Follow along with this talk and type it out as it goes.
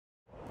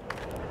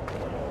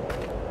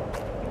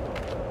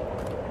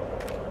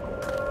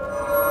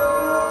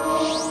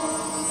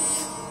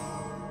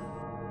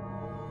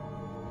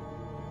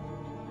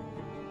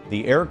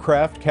The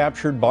aircraft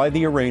captured by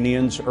the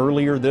Iranians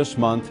earlier this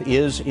month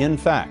is, in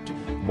fact,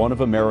 one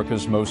of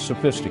America's most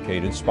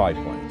sophisticated spy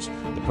planes.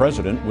 The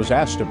president was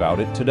asked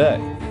about it today.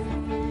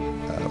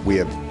 We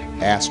have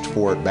asked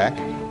for it back.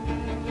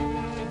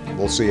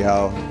 We'll see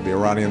how the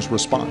Iranians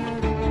respond.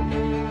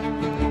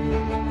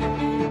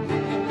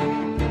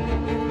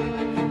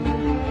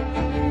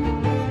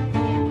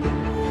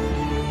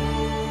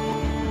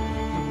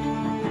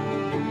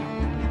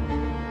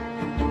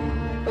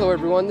 Hello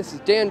everyone, this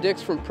is Dan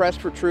Dix from Press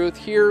for Truth,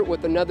 here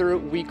with another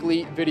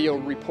weekly video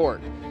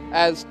report.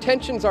 As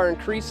tensions are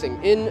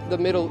increasing in the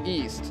Middle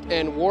East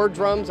and war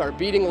drums are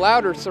beating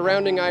louder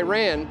surrounding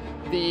Iran,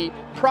 the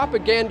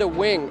propaganda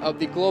wing of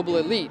the global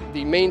elite,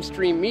 the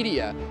mainstream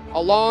media,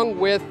 along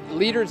with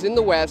leaders in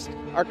the West,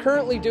 are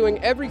currently doing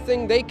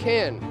everything they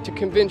can to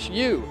convince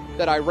you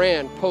that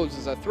Iran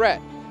poses a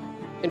threat.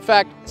 In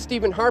fact,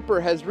 Stephen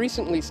Harper has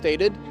recently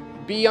stated,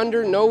 "Be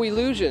under no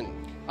illusion.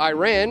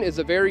 Iran is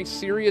a very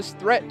serious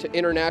threat to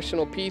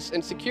international peace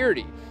and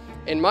security.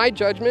 In my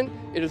judgment,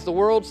 it is the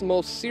world's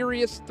most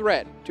serious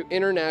threat to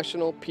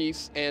international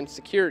peace and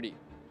security."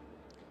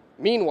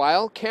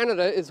 Meanwhile,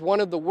 Canada is one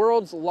of the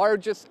world's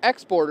largest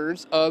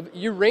exporters of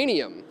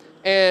uranium,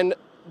 and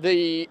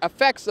the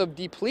effects of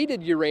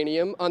depleted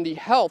uranium on the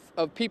health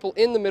of people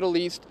in the Middle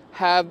East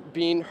have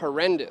been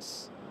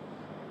horrendous.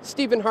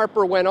 Stephen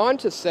Harper went on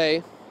to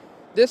say,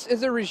 "This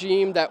is a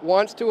regime that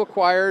wants to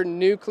acquire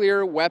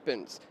nuclear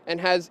weapons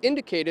and has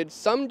indicated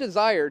some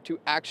desire to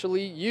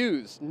actually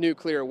use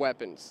nuclear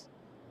weapons."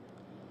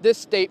 This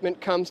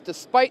statement comes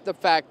despite the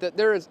fact that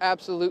there is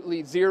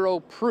absolutely zero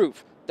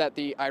proof that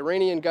the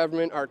Iranian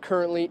government are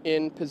currently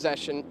in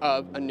possession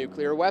of a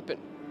nuclear weapon.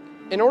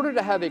 In order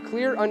to have a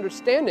clear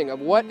understanding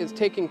of what is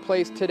taking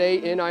place today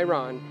in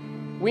Iran,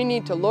 we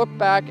need to look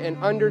back and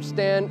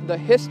understand the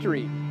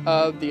history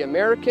of the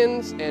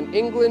Americans' and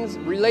England's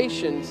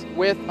relations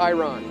with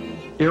Iran.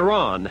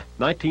 Iran,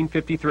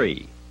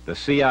 1953. The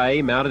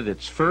CIA mounted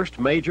its first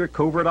major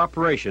covert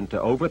operation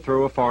to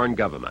overthrow a foreign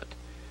government.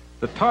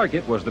 The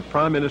target was the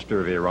Prime Minister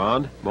of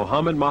Iran,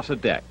 Mohammad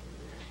Mossadegh.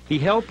 He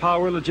held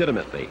power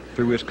legitimately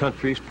through his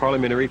country's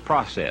parliamentary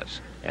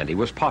process, and he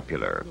was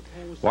popular.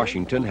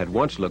 Washington had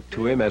once looked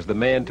to him as the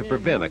man to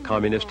prevent a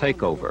communist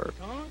takeover.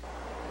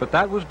 But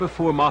that was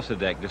before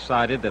Mossadegh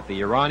decided that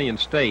the Iranian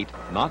state,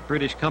 not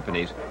British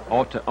companies,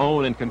 ought to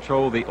own and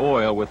control the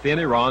oil within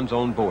Iran's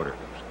own borders.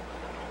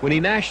 When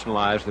he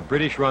nationalized the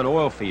British-run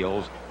oil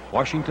fields,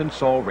 Washington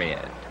saw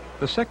red.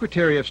 The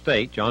Secretary of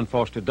State, John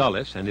Foster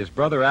Dulles, and his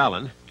brother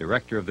Alan,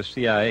 director of the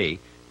CIA,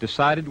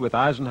 decided with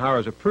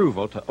Eisenhower's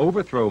approval to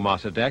overthrow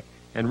Mossadegh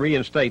and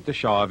reinstate the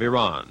Shah of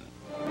Iran.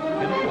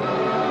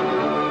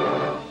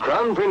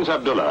 Crown Prince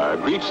Abdullah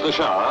greets the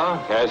Shah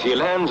as he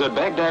lands at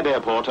Baghdad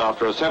airport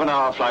after a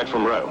 7-hour flight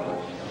from Rome.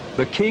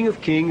 The King of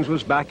Kings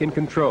was back in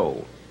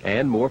control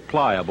and more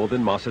pliable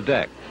than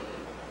Mossadegh.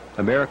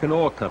 American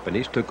oil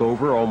companies took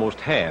over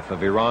almost half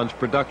of Iran's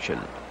production.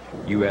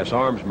 U.S.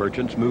 arms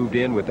merchants moved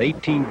in with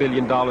 $18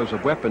 billion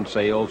of weapon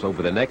sales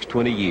over the next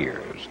 20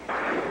 years.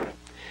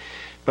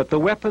 But the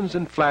weapons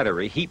and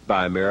flattery heaped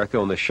by America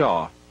on the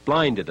Shah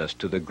blinded us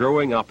to the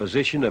growing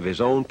opposition of his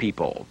own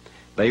people.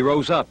 They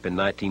rose up in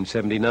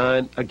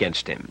 1979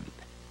 against him.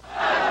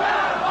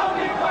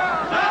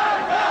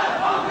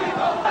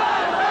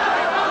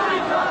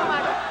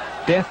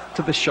 Death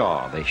to the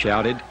Shah, they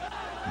shouted.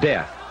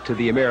 Death to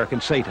the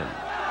American Satan.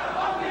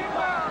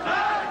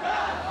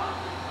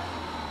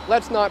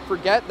 Let's not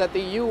forget that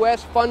the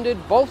U.S. funded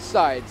both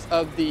sides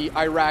of the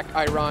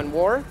Iraq-Iran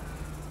war,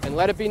 and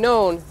let it be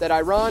known that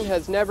Iran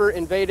has never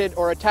invaded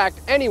or attacked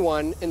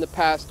anyone in the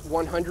past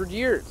 100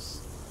 years.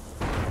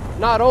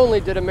 Not only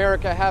did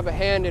America have a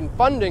hand in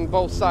funding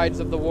both sides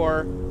of the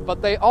war,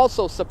 but they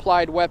also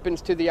supplied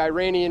weapons to the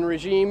Iranian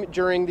regime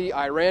during the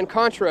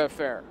Iran-Contra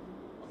affair.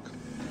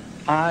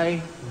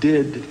 I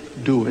did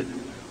do it.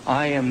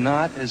 I am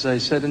not, as I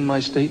said in my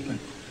statement,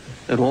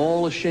 at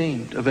all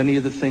ashamed of any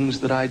of the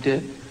things that I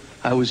did.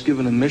 I was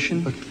given a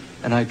mission,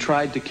 and I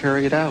tried to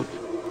carry it out.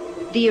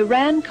 The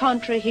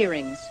Iran-Contra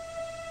hearings,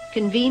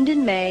 convened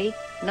in May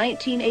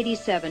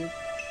 1987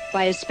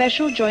 by a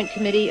special joint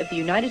committee of the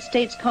United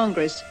States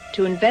Congress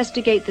to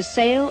investigate the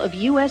sale of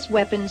U.S.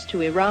 weapons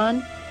to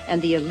Iran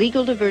and the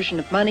illegal diversion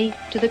of money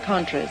to the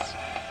Contras.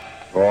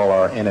 All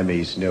our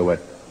enemies knew it,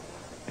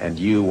 and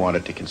you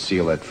wanted to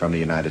conceal it from the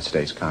United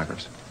States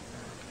Congress.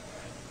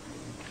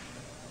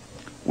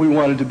 We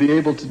wanted to be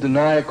able to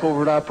deny a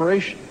covert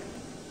operation.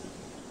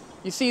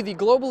 You see, the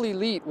global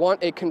elite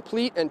want a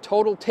complete and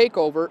total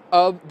takeover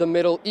of the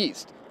Middle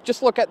East.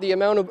 Just look at the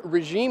amount of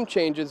regime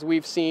changes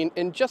we've seen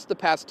in just the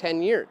past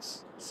 10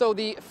 years. So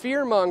the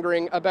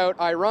fear-mongering about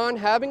Iran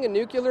having a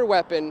nuclear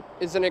weapon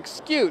is an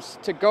excuse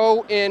to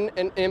go in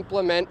and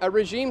implement a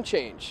regime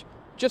change.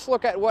 Just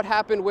look at what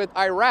happened with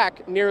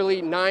Iraq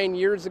nearly 9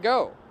 years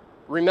ago.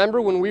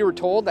 Remember when we were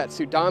told that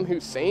Saddam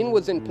Hussein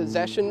was in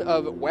possession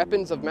of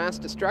weapons of mass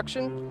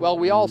destruction? Well,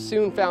 we all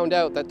soon found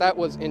out that that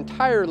was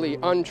entirely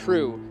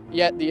untrue,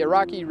 yet the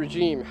Iraqi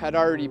regime had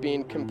already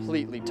been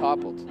completely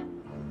toppled.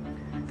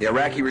 The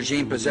Iraqi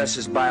regime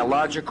possesses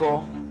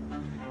biological,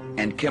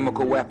 and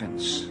chemical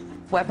weapons.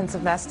 Weapons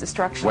of mass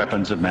destruction.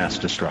 Weapons of mass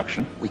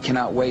destruction. We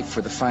cannot wait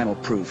for the final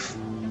proof,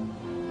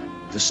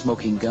 the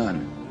smoking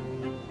gun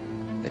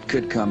that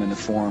could come in the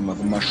form of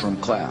a mushroom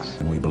cloud.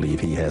 And we believe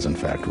he has, in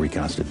fact,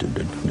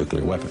 reconstituted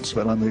nuclear weapons.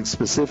 But on the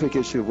specific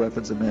issue of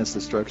weapons of mass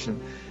destruction,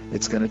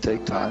 it's going to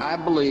take time. I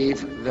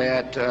believe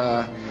that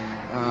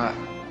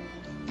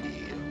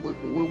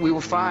we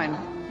will find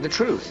the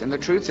truth, and the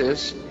truth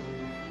is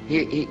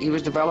he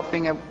was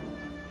developing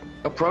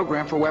a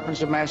program for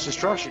weapons of mass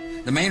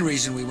destruction. The main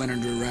reason we went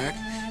into Iraq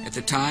at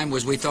the time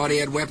was we thought he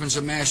had weapons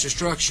of mass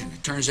destruction.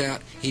 It turns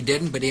out he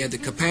didn't, but he had the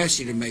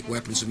capacity to make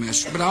weapons of mass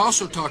destruction. But I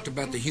also talked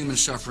about the human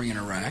suffering in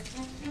Iraq.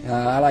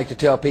 I like to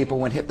tell people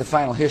when the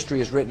final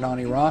history is written on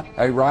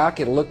Iraq,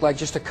 it'll look like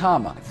just a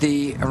comma.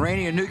 The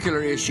Iranian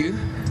nuclear issue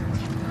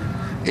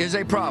is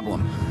a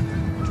problem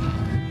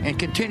and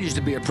continues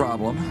to be a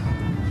problem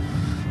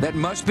that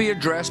must be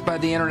addressed by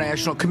the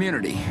international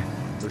community.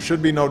 There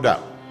should be no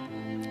doubt.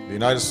 The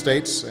United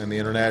States and the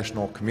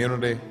international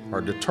community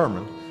are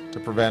determined to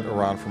prevent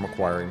Iran from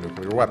acquiring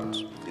nuclear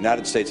weapons. The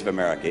United States of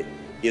America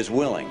is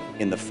willing,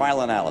 in the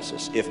final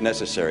analysis, if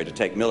necessary, to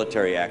take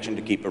military action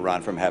to keep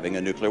Iran from having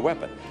a nuclear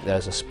weapon.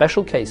 There's a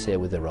special case here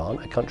with Iran,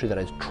 a country that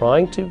is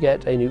trying to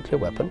get a nuclear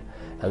weapon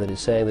and that is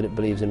saying that it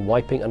believes in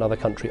wiping another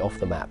country off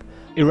the map.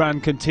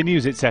 Iran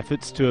continues its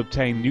efforts to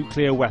obtain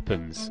nuclear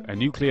weapons. A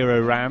nuclear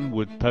Iran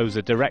would pose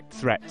a direct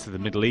threat to the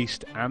Middle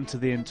East and to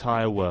the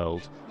entire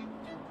world.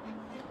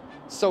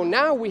 So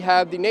now we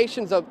have the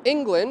nations of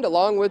England,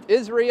 along with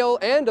Israel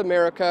and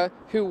America,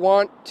 who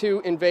want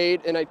to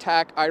invade and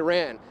attack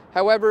Iran.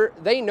 However,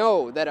 they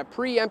know that a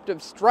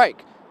preemptive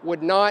strike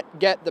would not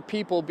get the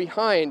people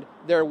behind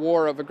their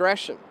war of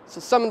aggression.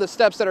 So some of the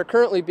steps that are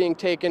currently being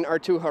taken are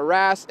to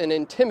harass and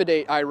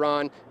intimidate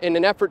Iran in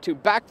an effort to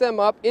back them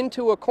up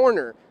into a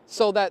corner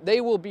so that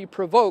they will be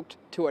provoked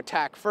to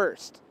attack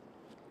first.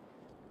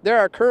 There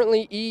are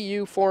currently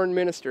EU foreign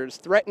ministers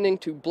threatening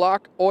to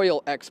block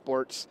oil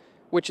exports,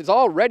 which is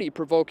already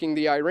provoking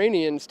the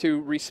Iranians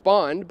to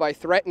respond by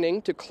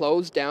threatening to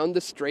close down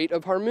the Strait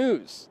of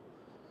Hormuz.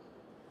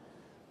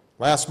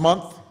 Last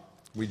month,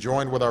 we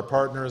joined with our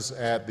partners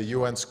at the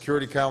UN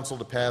Security Council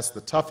to pass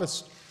the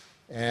toughest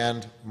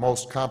and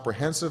most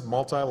comprehensive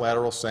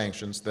multilateral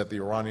sanctions that the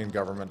Iranian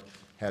government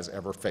has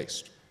ever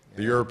faced.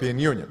 The European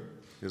Union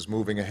is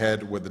moving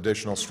ahead with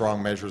additional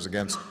strong measures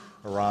against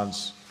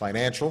Iran's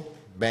financial,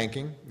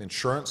 banking,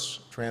 insurance,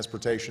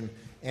 transportation,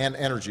 and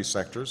energy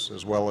sectors,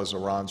 as well as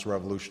Iran's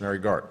Revolutionary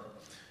Guard.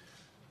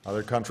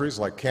 Other countries,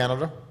 like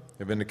Canada,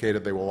 have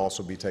indicated they will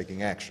also be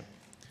taking action.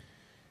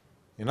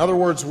 In other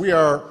words, we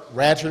are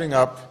ratcheting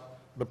up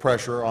the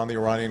pressure on the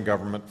Iranian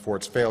government for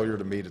its failure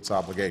to meet its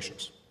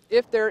obligations.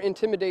 If their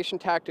intimidation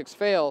tactics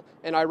fail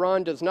and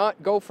Iran does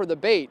not go for the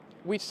bait,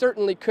 we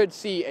certainly could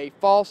see a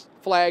false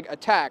flag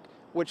attack,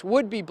 which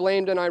would be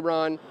blamed on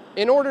Iran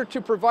in order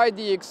to provide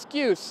the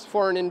excuse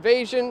for an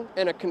invasion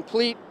and a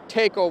complete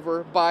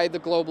takeover by the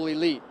global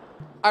elite.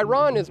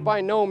 Iran is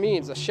by no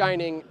means a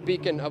shining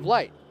beacon of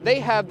light. They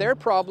have their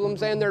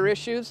problems and their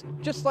issues,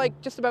 just like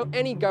just about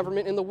any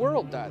government in the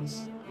world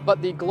does.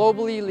 But the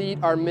global elite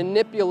are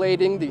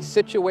manipulating the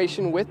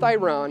situation with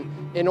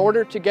Iran in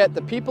order to get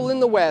the people in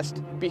the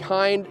West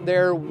behind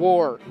their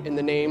war in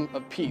the name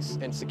of peace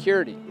and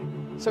security.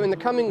 So in the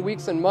coming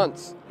weeks and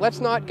months, let's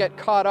not get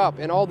caught up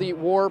in all the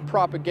war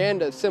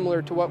propaganda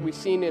similar to what we've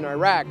seen in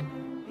Iraq,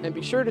 and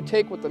be sure to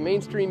take what the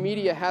mainstream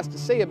media has to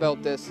say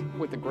about this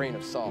with a grain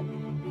of salt.